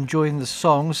hopefully you're enjoying the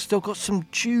songs. Still got some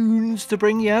tunes to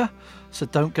bring you, so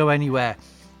don't go anywhere.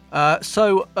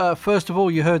 So first of all,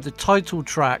 you heard the title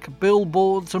track,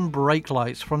 Billboards and Brake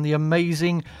Lights, from the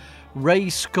amazing Ray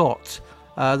Scott.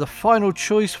 The final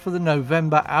choice for the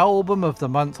November album of the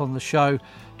month on the show.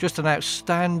 Just an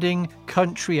outstanding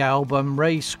country album.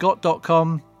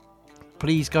 RayScott.com.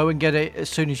 Please go and get it as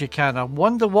soon as you can. I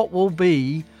wonder what will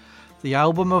be the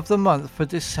album of the month for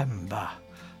December.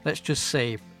 Let's just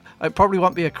see. It probably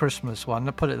won't be a Christmas one,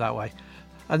 I'll put it that way.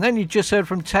 And then you just heard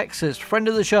from Texas, friend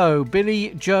of the show,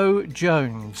 Billy Joe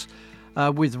Jones,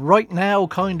 with Right Now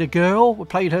Kinda Girl. We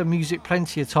played her music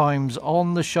plenty of times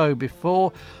on the show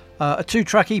before. A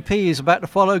 2-track EP is about to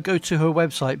follow. Go to her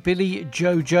website,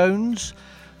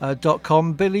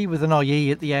 billyjoejones.com. Billy with an IE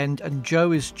at the end, and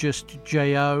Joe is just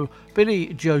J-O.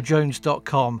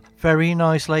 billyjoejones.com. Very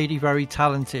nice lady, very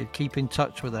talented. Keep in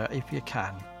touch with her if you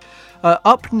can.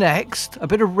 Up next, a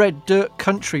bit of red dirt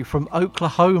country from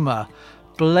Oklahoma.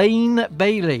 Blaine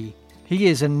Bailey. He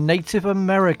is a Native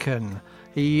American.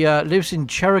 He lives in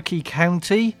Cherokee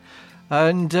County.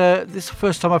 And this is the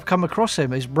first time I've come across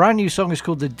him. His brand new song is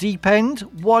called The Deep End.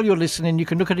 While you're listening, you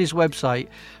can look at his website,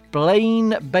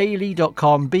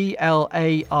 blainebailey.com,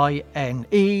 B-L-A-I-N-E.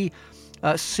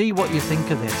 See what you think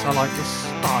of this. I like the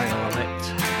style of it.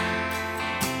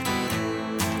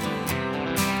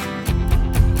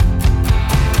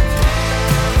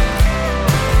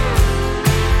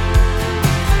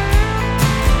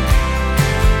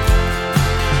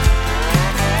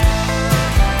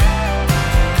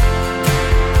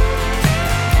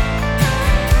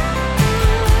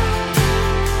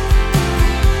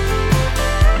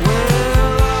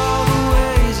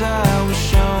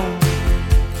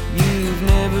 You've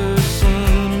never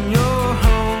seen in your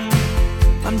home.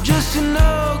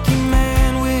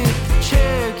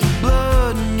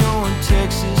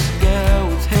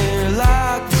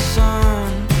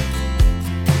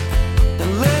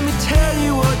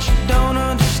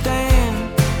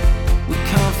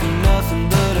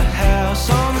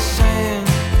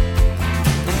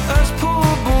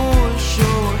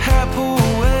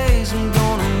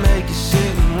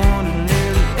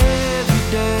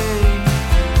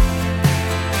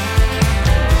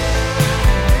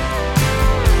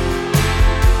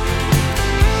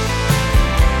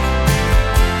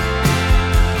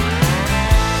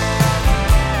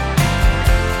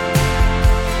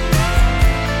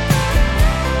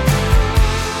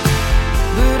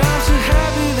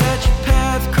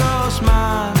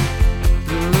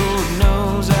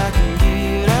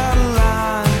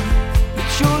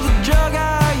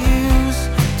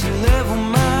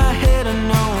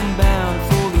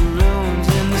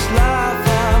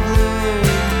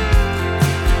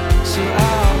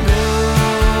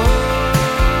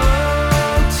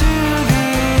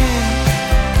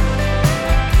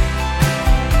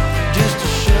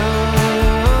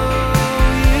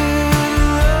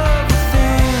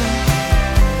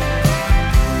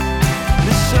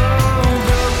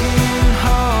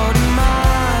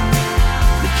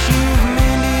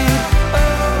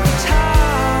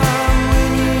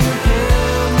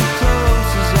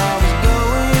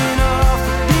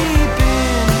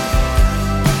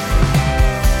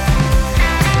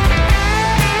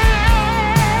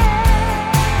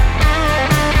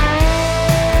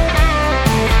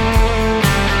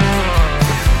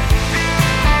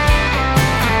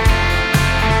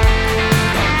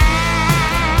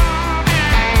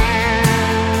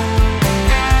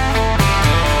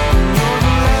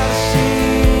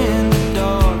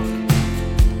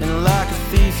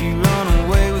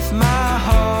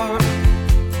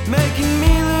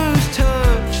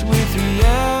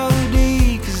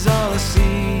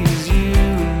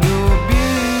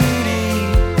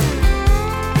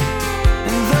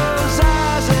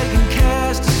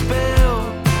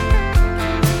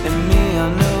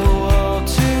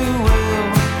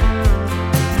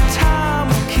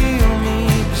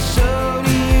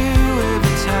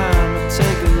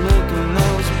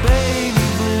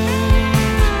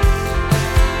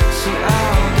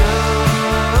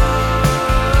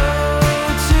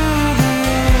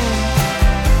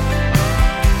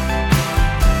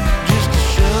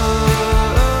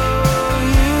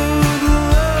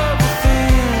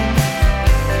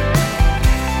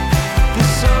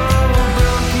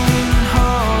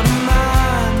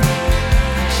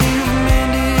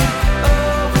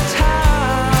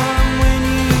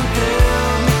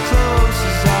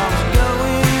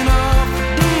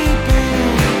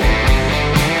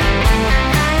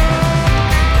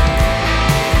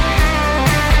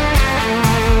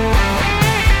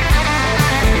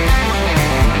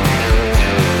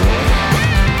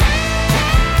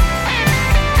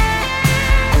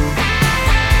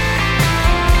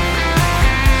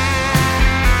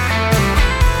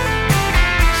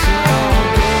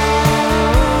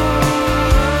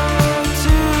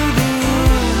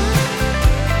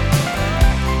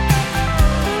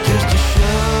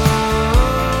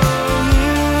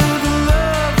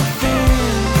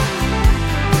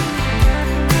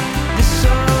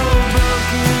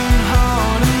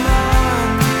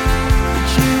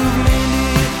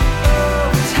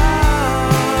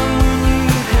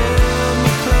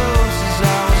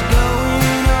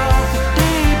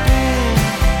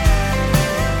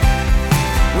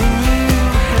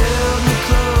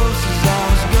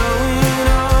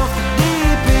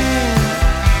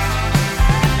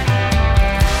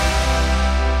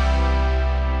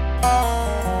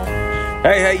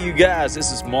 Hey, you guys,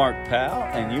 this is Mark Powell,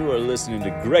 and you are listening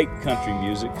to great country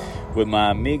music with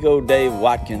my amigo Dave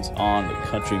Watkins on the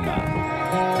Country Mile.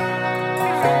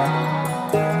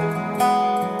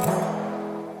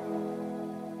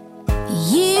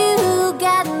 You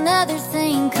got another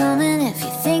thing coming if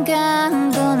you think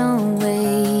I'm gonna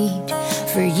wait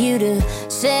for you to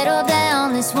settle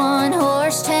down. This one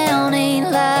horse town ain't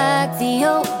like the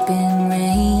open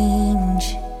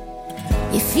range.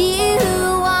 If you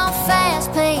want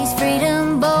fast-paced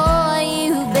freedom, boy,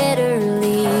 you better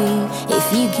leave.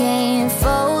 If you can't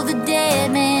fold the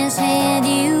dead man's hand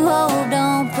you hold,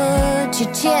 don't put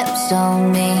your chips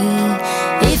on me.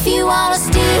 If you wanna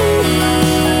steal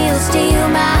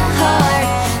my heart,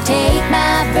 take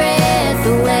my breath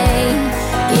away.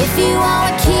 If you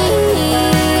wanna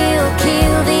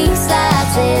kill these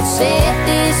lights that set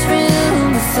this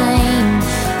room aflame.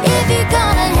 If you're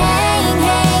gonna hang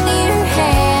your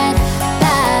head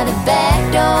by the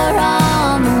back door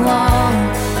on the wall.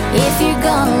 If you're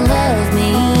gonna love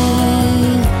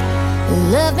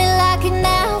me like an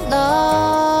outlaw.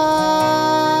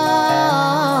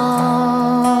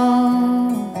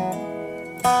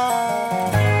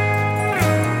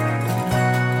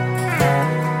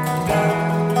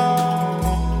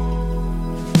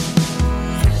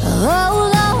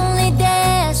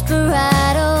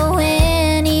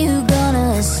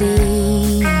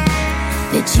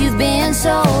 You've been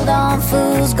sold on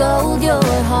fool's gold. Your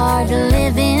hard to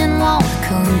live in won't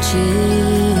come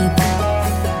cheap.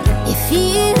 If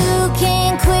you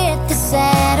can quit the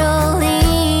saddle,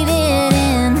 leave it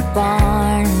in the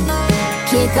barn.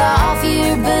 Kick off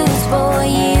your boots, boy,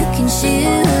 you can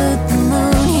shoot the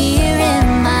moon here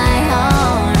in my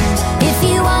arms. If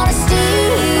you wanna steal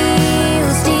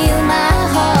my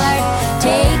heart,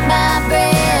 take my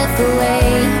breath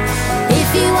away.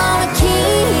 If you wanna kill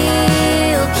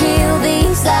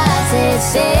these lights that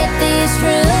set this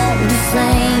room to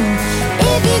flame.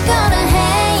 If you're gonna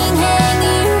hang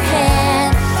your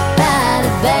head by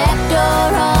the back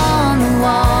door on the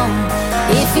wall.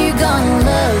 If you're gonna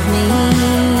love me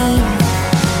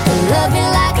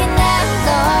like an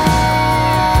outlaw.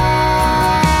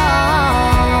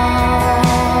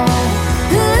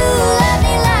 Ooh, love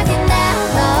me like an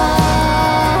outlaw.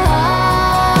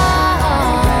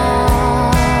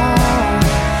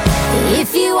 If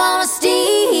you wanna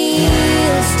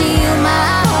steal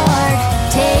my heart,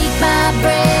 take my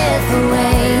breath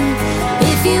away.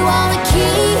 If you wanna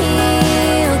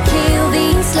kill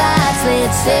these lights,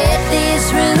 let's set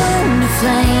this room to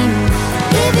flame.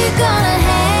 If you're gonna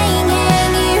hang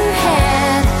your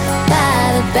head by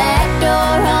the back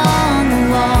door on the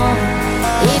wall.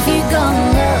 If you're gonna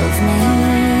love me,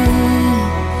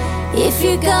 if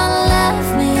you're gonna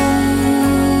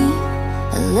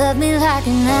love me like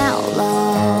an outlaw.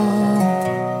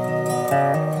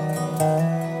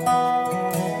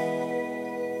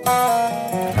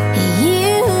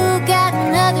 You got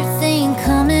another thing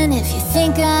coming if you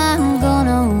think I'm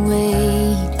gonna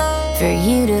wait for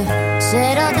you to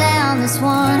settle down. This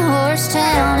one horse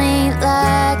town ain't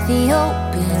like the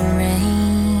open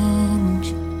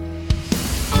range.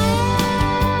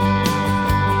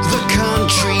 The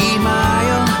Country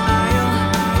Mile.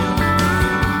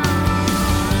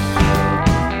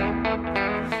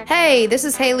 Hey, this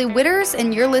is Haley Witters,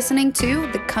 and you're listening to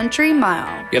The Country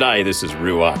Mile. G'day, this is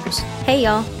Rue Arcus. Hey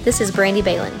y'all, this is Brandy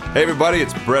Balin. Hey everybody,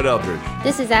 it's Brett Eldridge.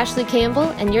 This is Ashley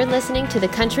Campbell, and you're listening to The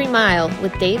Country Mile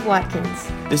with Dave Watkins.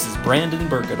 This is Brandon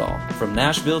Berkedahl from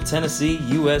Nashville, Tennessee,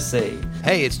 USA.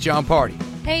 Hey, it's John Party.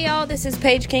 Hey y'all, this is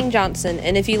Paige King Johnson,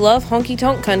 and if you love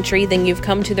honky-tonk country, then you've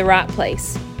come to the right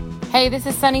place. Hey, this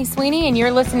is Sunny Sweeney, and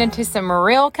you're listening to some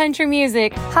real country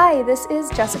music. Hi, this is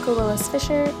Jessica Willis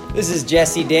Fisher. This is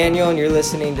Jesse Daniel, and you're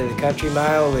listening to The Country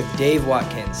Mile with Dave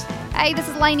Watkins. Hey, this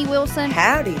is Lainey Wilson.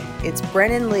 Howdy, it's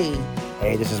Brennan Lee.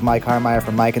 Hey, this is Mike Harmeyer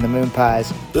from Mike and the Moon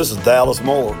Pies. This is Dallas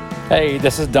Moore. Hey,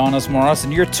 this is Donis Morris,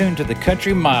 and you're tuned to The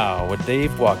Country Mile with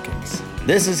Dave Watkins.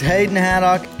 This is Hayden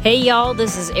Haddock. Hey, y'all,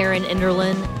 this is Aaron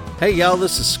Enderlin. Hey, y'all,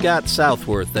 this is Scott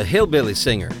Southworth, the hillbilly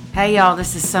singer. Hey, y'all,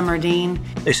 this is Summer Dean.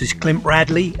 This is Clint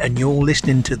Bradley, and you're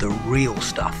listening to The Real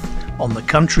Stuff on The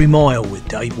Country Mile with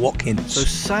Dave Watkins. So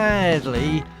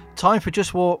sadly, time for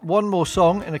just one more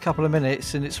song in a couple of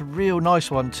minutes, and it's a real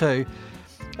nice one too.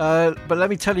 But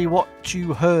let me tell you what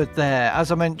you heard there.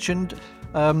 As I mentioned,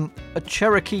 a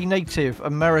Cherokee Native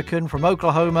American from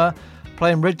Oklahoma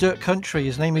playing Red Dirt Country.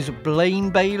 His name is Blaine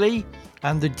Bailey,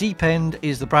 and The Deep End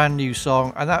is the brand new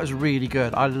song, and that was really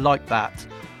good. I like that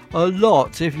a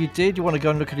lot. If you did, you want to go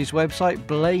and look at his website,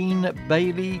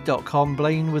 blainebailey.com,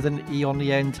 Blaine with an E on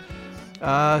the end.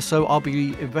 So I'll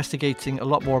be investigating a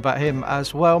lot more about him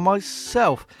as well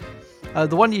myself.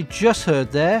 The one you just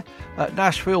heard there,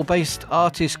 Nashville-based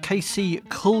artist Casey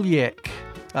Kulyk,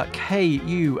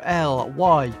 K-U-L-Y-K.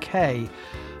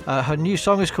 Her new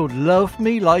song is called Love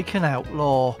Me Like an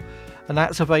Outlaw, and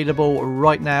that's available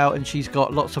right now, and she's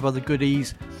got lots of other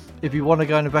goodies. If you want to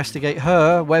go and investigate,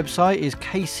 her website is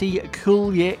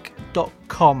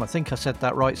caseykulyk.com. I think I said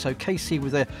that right. So Casey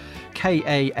with a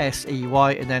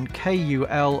K-A-S-E-Y and then K-U-L-Y-K.com.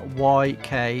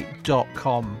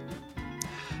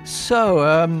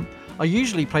 So, I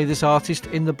usually play this artist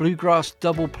in the Bluegrass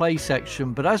Double Play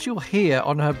section, but as you'll hear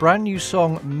on her brand new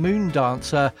song Moon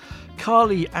Dancer,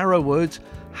 Carly Arrowood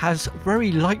has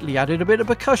very lightly added a bit of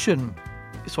percussion,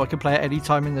 so I can play it any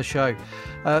time in the show.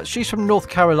 She's from North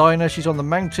Carolina. She's on the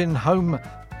Mountain Home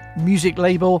music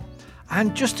label.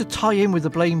 And just to tie in with the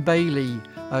Blaine Bailey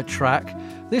track,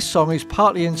 this song is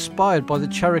partly inspired by the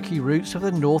Cherokee roots of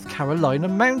the North Carolina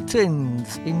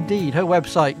mountains. Indeed, her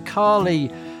website,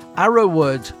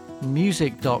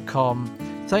 CarlyArrowoodMusic.com.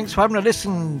 Thanks for having a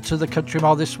listen to the Country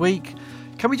Mile this week.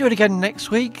 Can we do it again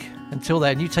next week? Until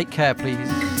then, you take care, please.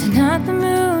 Tonight the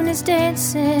moon is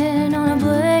dancing on a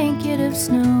blanket of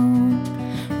snow,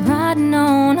 riding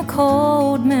on a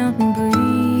cold mountain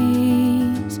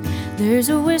breeze. There's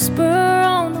a whisper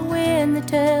on the wind that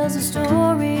tells the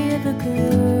story of a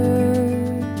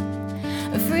girl,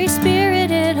 a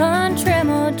free-spirited,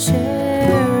 untrammeled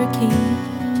Cherokee.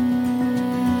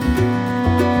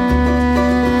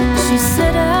 She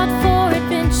set out for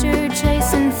adventure,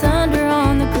 chasing thunder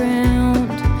on the ground,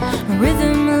 a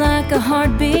rhythm like a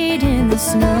heartbeat in the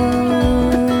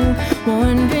snow,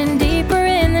 wandering deeper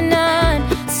in the night,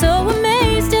 so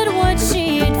amazed at what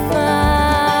she'd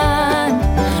find.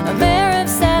 A mare of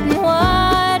satin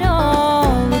white,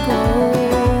 all aglow.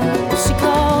 She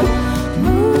called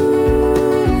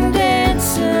Moon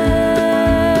Dancer,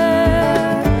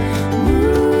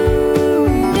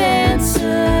 Moon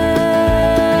Dancer,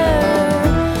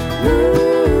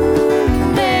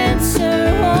 Moon Dancer,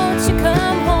 won't you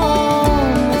come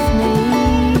home with me?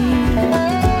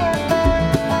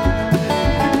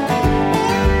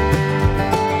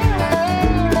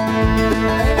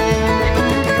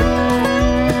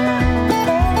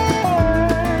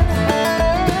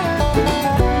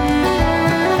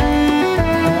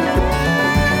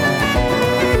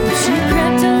 She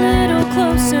crept a little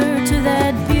closer to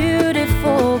that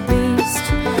beautiful beast,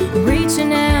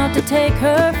 reaching out to take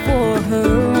her for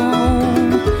her own.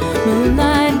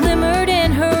 Moonlight glimmered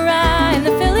in her eye, and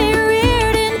the filly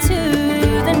reared into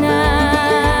the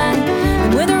night.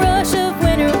 And with a rush of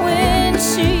winter wind,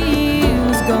 she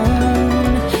was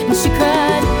gone. And she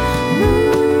cried,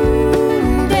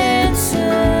 Moon Dancer,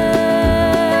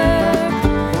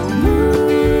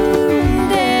 Moon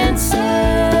Dancer,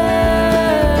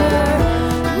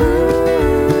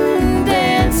 Moon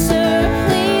Dancer,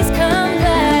 please come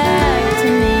back to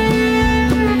me.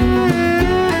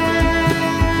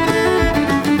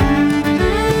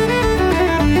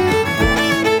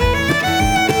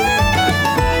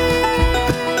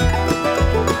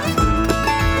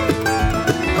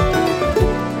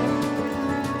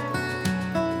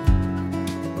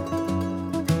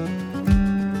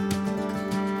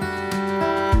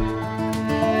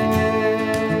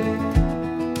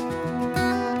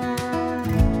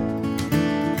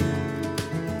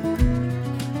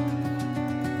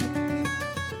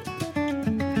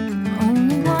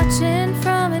 Only watching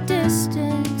from a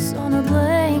distance on a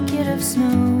blanket of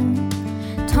snow,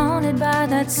 taunted by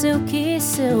that silky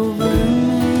silver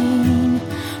mane.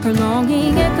 Her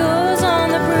longing echoes on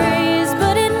the breeze,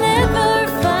 but it never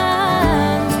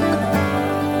finds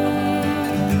relief.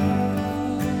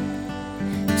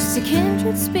 Just a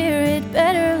kindred spirit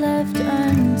better left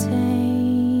untamed.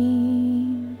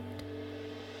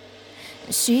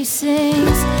 She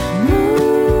sings,